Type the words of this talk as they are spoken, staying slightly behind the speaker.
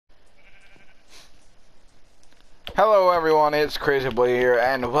Hello everyone, it's Crazy Boy here,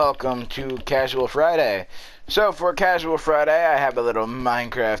 and welcome to Casual Friday. So for Casual Friday, I have a little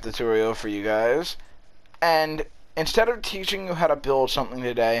Minecraft tutorial for you guys. And instead of teaching you how to build something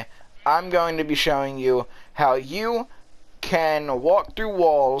today, I'm going to be showing you how you can walk through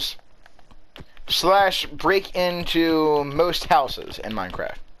walls / break into most houses in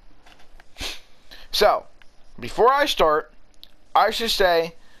Minecraft. So, before I start, I should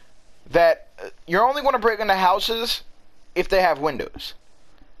say that you're only going to break into houses if they have windows.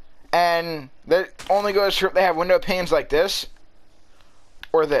 And that only goes for if they have window panes like this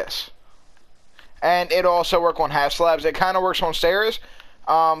or this. And it'll also work on half slabs. It kind of works on stairs,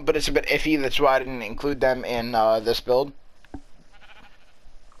 but it's a bit iffy. That's why I didn't include them in this build.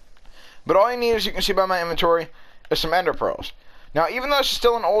 But all you need, as you can see by my inventory, is some ender pearls. Now, even though it's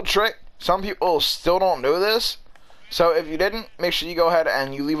still an old trick, some people still don't know this. So if you didn't, make sure you go ahead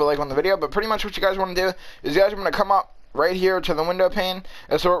and you leave a like on the video. But pretty much what you guys want to do is you guys are going to come up right here to the window pane.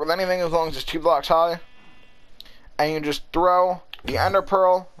 It's to work with anything as long as it's 2 blocks high. And you just throw the ender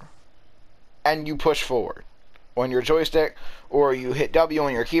pearl and you push forward on your joystick, or you hit W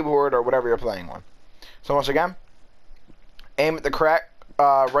on your keyboard, or whatever you're playing on. So once again, aim at the crack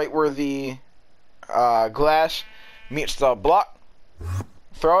right where the glass meets the block,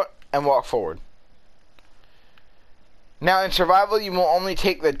 throw it, and walk forward. Now, in survival, you will only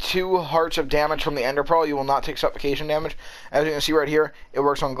take the 2 hearts of damage from the ender pearl. You will not take suffocation damage. As you can see right here, it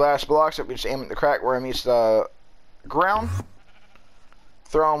works on glass blocks. If we just aim at the crack where it meets the ground,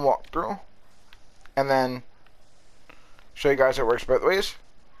 throw and walk through, and then show you guys it works both ways.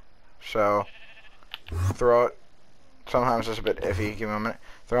 So, throw it. Sometimes it's a bit iffy. Give me a minute.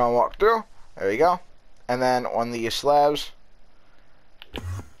 Throw and walk through. There you go. And then on the slabs,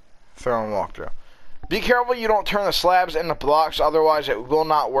 throw and walk through. Be careful you don't turn the slabs into blocks, otherwise it will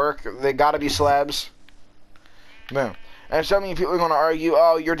not work. They gotta be slabs. Boom. And so many people are gonna argue,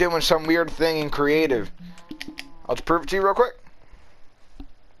 oh, you're doing some weird thing in creative. I'll just prove it to you real quick.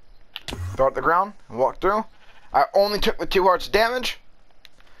 Throw it at the ground and walk through. I only took the 2 hearts damage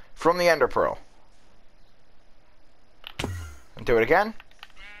from the ender pearl. And do it again.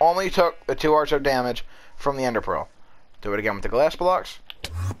 Only took the 2 hearts of damage from the ender pearl. Do it again with the glass blocks.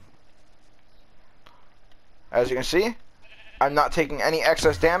 As you can see, I'm not taking any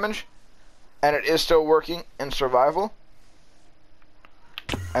excess damage, and it is still working in survival.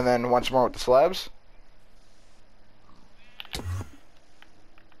 And then once more with the slabs.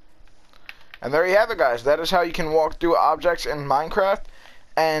 And there you have it, guys. That is how you can walk through objects in Minecraft,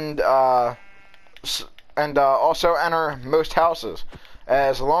 and also enter most houses.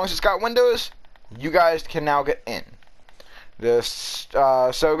 As long as it's got windows, you guys can now get in.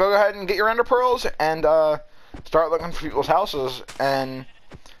 So go ahead and get your ender pearls and start looking for people's houses, and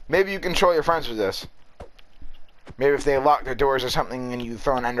maybe you can troll your friends with this. Maybe if they lock their doors or something and you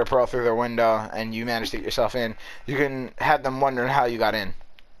throw an ender pearl through their window and you manage to get yourself in, you can have them wondering how you got in.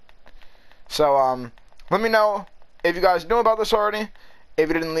 So let me know if you guys knew about this already. If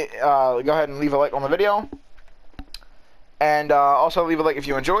you didn't, go ahead and leave a like on the video, and also leave a like if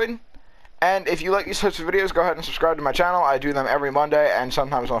you enjoyed. And if you like these types of videos, go ahead and subscribe to my channel. I do them every Monday and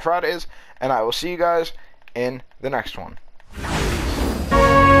sometimes on Fridays, and I will see you guys in the next one.